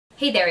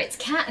Hey there, it's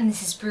Kat and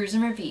this is Brews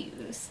and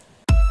Reviews.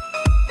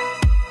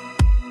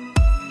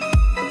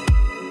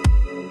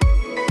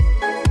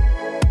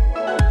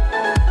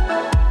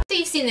 So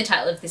you've seen the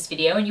title of this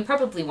video and you're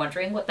probably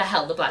wondering what the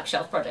hell the Black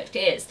Shelf project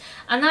is.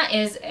 And that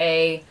is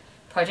a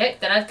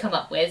project that I've come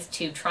up with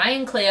to try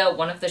and clear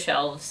one of the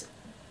shelves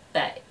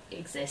that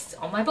exists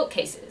on my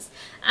bookcases.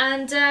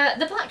 And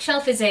the Black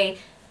Shelf is a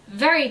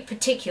very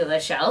particular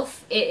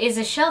shelf. It is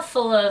a shelf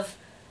full of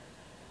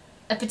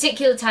a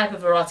particular type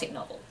of erotic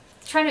novel.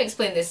 Trying to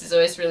explain this is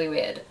always really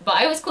weird, but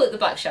I always call it the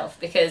Black Shelf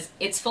because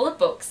it's full of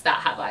books that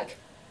have like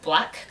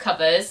black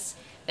covers,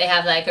 they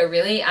have like a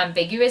really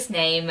ambiguous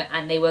name,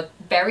 and they were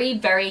very,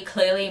 very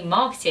clearly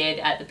marketed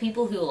at the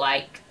people who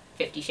like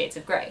 50 Shades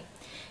of Grey.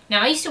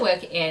 Now I used to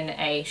work in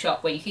a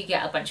shop where you could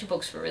get a bunch of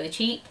books for really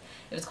cheap.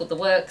 It was called The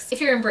Works. If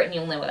you're in Britain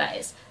you'll know what that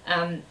is.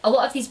 A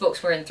lot of these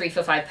books were in 3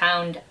 for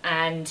 £5,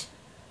 and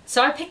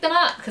so I picked them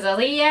up because I was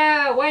like,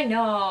 yeah, why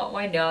not?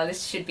 Why not?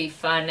 This should be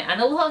fun.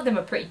 And a lot of them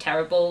are pretty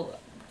terrible.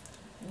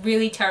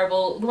 Really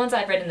terrible. The ones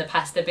I've read in the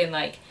past have been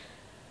like...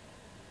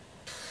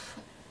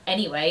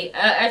 Anyway,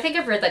 I think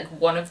I've read like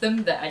one of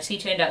them that actually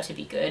turned out to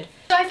be good.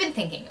 So I've been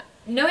thinking,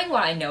 knowing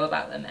what I know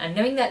about them and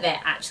knowing that they're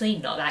actually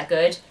not that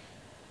good,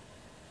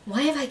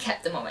 why have I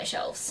kept them on my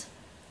shelves?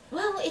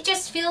 Well, it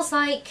just feels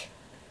like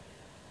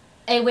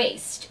a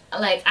waste.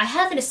 Like, I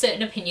have a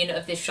certain opinion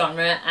of this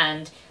genre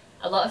and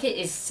a lot of it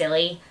is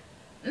silly,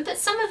 but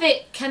some of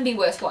it can be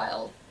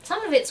worthwhile.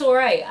 Some of it's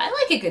alright. I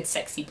like a good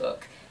sexy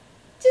book.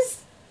 Just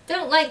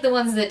don't like the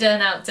ones that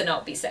turn out to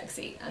not be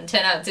sexy and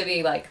turn out to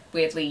be like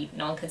weirdly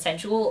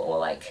non-consensual or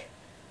like,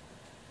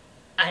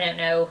 I don't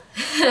know.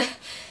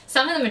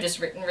 Some of them are just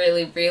written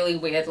really, really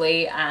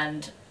weirdly,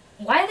 and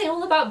why are they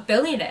all about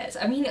billionaires?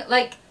 I mean,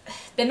 like,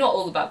 they're not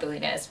all about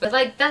billionaires, but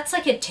like that's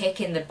like a tick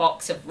in the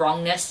box of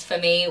wrongness for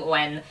me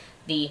when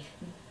the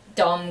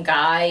dom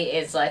guy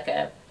is like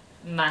a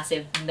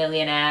massive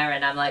millionaire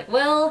and I'm like,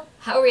 well,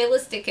 how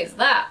realistic is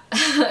that?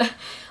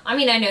 I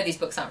mean, I know these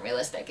books aren't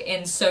realistic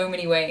in so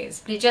many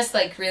ways, but it just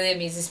like really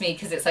amuses me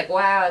because it's like,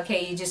 wow,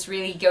 okay, you're just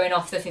really going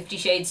off the 50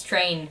 Shades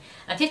train.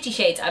 And 50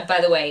 Shades,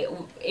 by the way,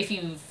 if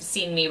you've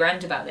seen me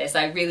rant about this,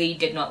 I really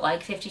did not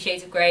like 50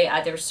 Shades of Grey.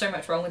 There was so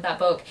much wrong with that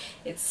book.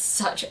 It's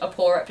such a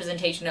poor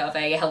representation of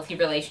a healthy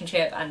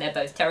relationship and they're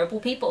both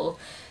terrible people.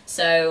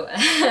 So,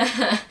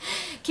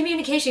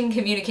 communication,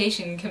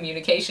 communication,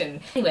 communication.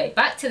 Anyway,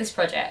 back to this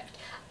project.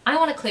 I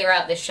want to clear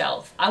out this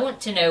shelf. I want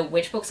to know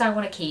which books I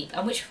want to keep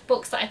and which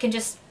books that I can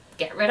just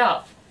get rid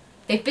of.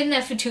 They've been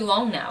there for too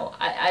long now.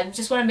 I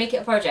just want to make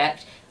it a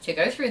project to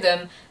go through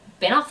them,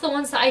 bin off the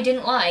ones that I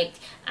didn't like,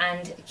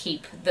 and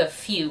keep the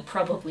few,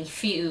 probably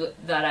few,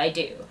 that I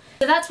do.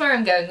 So that's where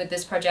I'm going with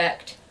this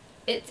project.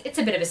 It's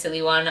a bit of a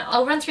silly one.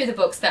 I'll run through the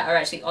books that are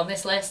actually on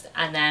this list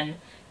and then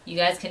you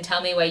guys can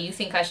tell me where you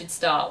think I should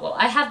start. Well,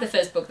 I have the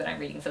first book that I'm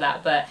reading for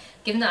that, but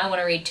given that I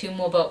want to read 2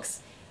 more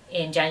books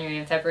in January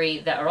and February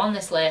that are on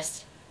this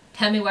list,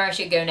 tell me where I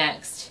should go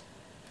next,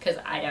 because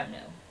I don't know.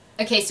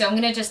 Okay, so I'm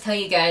going to just tell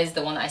you guys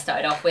the one that I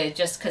started off with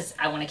just because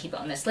I want to keep it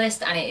on this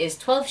list, and it is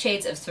 12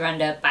 Shades of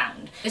Surrender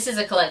Bound. This is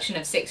a collection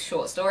of 6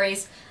 short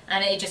stories,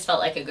 and it just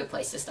felt like a good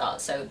place to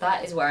start, so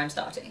that is where I'm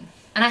starting.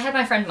 And I had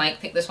my friend Mike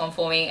pick this one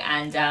for me,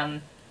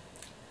 and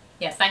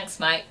yeah, thanks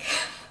Mike.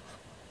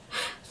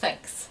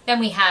 Thanks. Then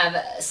we have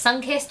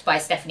Sunkissed by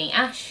Stephanie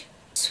Ash,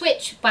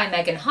 Switch by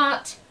Megan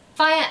Hart,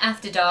 Fire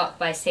After Dark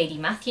by Sadie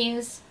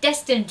Matthews,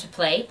 Destined to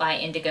Play by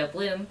Indigo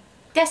Bloom,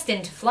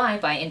 Destined to Fly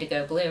by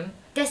Indigo Bloom,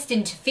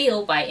 Destined to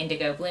Feel by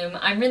Indigo Bloom.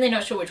 I'm really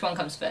not sure which one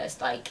comes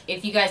first. Like,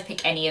 if you guys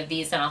pick any of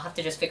these, then I'll have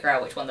to just figure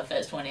out which one the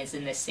first one is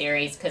in this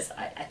series, because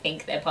I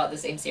think they're part of the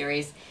same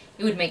series.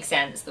 It would make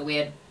sense, the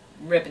weird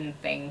ribbon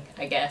thing,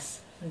 I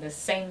guess. And the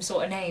same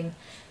sort of name.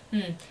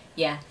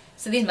 Yeah.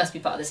 So these must be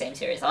part of the same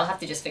series. I'll have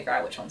to just figure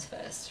out which one's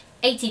first.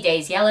 80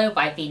 Days Yellow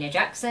by Bina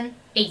Jackson,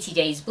 80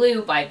 Days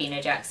Blue by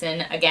Bina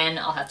Jackson. Again,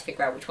 I'll have to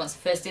figure out which one's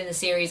first in the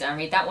series and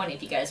read that one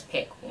if you guys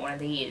pick one of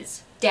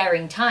these.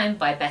 Daring Time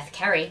by Beth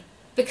Carey,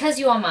 Because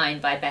You Are Mine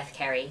by Beth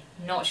Carey.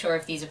 Not sure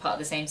if these are part of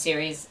the same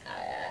series.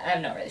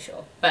 I'm not really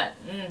sure, but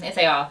if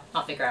they are,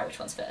 I'll figure out which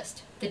one's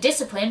first. The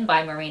Discipline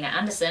by Marina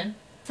Anderson,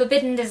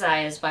 Forbidden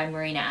Desires by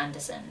Marina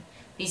Anderson.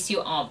 These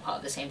 2 aren't part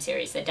of the same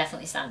series, they're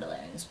definitely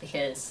standalones,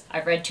 because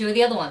I've read 2 of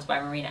the other ones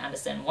by Marina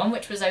Anderson, one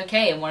which was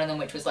okay and one of them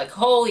which was like,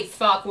 holy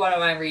fuck, what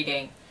am I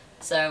reading?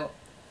 So,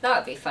 that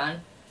would be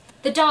fun.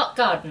 The Dark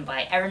Garden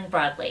by Erin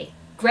Bradley,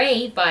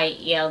 Grey by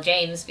E.L.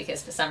 James,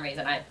 because for some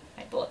reason I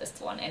bought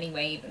this one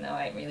anyway, even though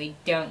I really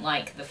don't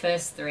like the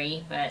first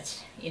 3,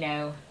 but, you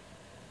know,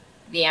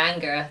 the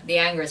anger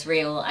is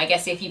real. I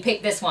guess if you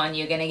pick this one,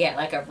 you're gonna get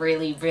like a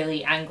really,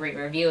 really angry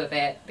review of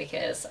it,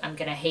 because I'm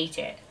gonna hate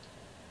it.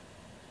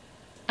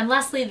 And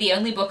lastly, the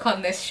only book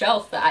on this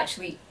shelf that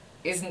actually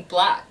isn't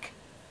black.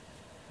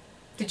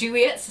 The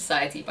Juliet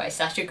Society by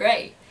Sasha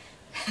Grey.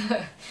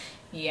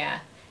 Yeah.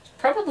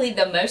 Probably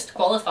the most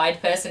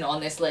qualified person on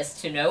this list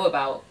to know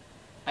about,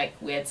 like,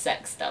 weird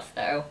sex stuff,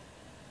 though.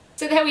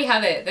 So there we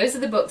have it. Those are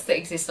the books that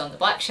exist on the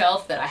Black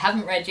Shelf that I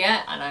haven't read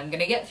yet, and I'm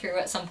gonna get through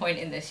at some point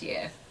in this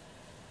year.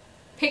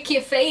 Pick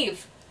your fave!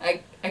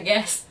 I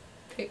guess.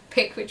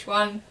 Pick which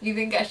one you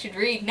think I should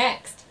read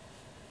next.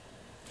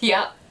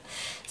 Yeah.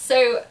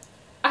 So,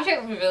 I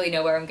don't really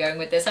know where I'm going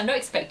with this. I'm not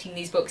expecting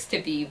these books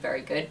to be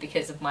very good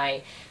because of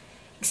my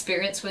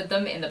experience with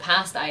them in the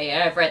past.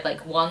 I've read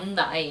like one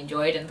that I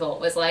enjoyed and thought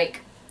was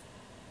like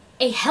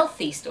a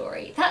healthy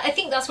story. I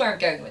think that's where I'm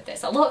going with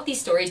this. A lot of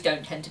these stories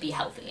don't tend to be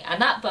healthy,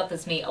 and that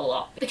bothers me a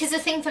lot. Because the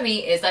thing for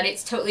me is that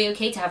it's totally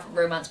okay to have a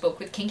romance book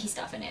with kinky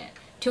stuff in it.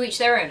 To each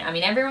their own. I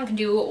mean, everyone can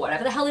do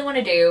whatever the hell they want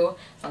to do,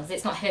 as long as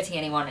it's not hurting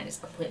anyone and it's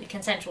completely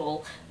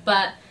consensual.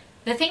 But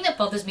the thing that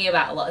bothers me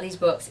about a lot of these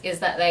books is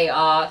that they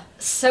are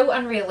so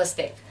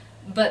unrealistic.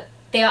 But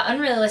they are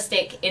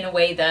unrealistic in a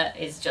way that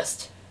is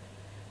just...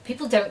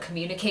 people don't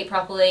communicate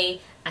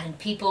properly, and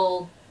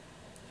people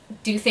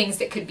do things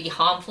that could be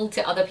harmful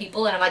to other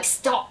people, and I'm like,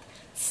 stop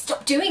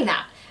doing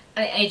that.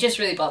 And it just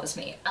really bothers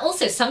me.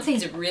 Also, some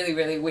things are really,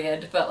 really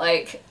weird, but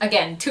like,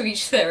 again, to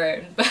each their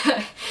own.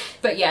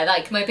 But yeah,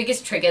 like, my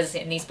biggest triggers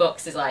in these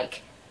books is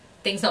like,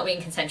 things not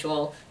being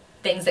consensual,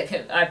 things that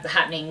are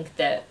happening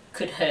that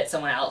could hurt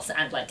someone else,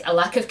 and like, a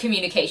lack of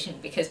communication,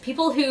 because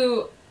people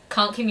who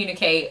can't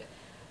communicate,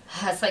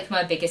 that's like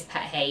my biggest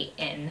pet hate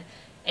in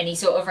any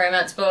sort of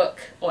romance book,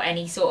 or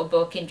any sort of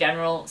book in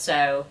general.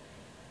 So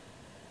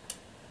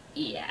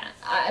yeah,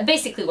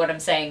 basically what I'm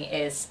saying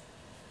is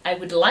I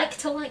would like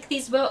to like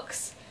these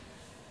books,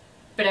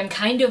 but I'm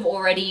kind of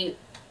already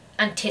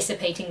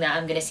anticipating that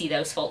I'm going to see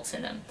those faults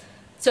in them.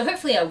 So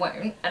hopefully I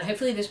won't, and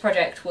hopefully this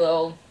project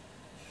will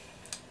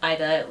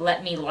either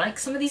let me like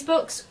some of these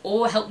books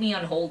or help me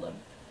unhaul them.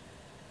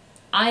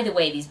 Either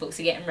way, these books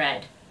are getting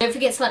read. Don't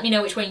forget to let me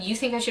know which one you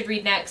think I should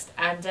read next,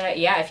 and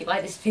yeah, if you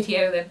like this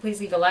video then please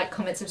leave a like,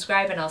 comment,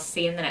 subscribe, and I'll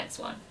see you in the next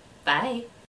one. Bye!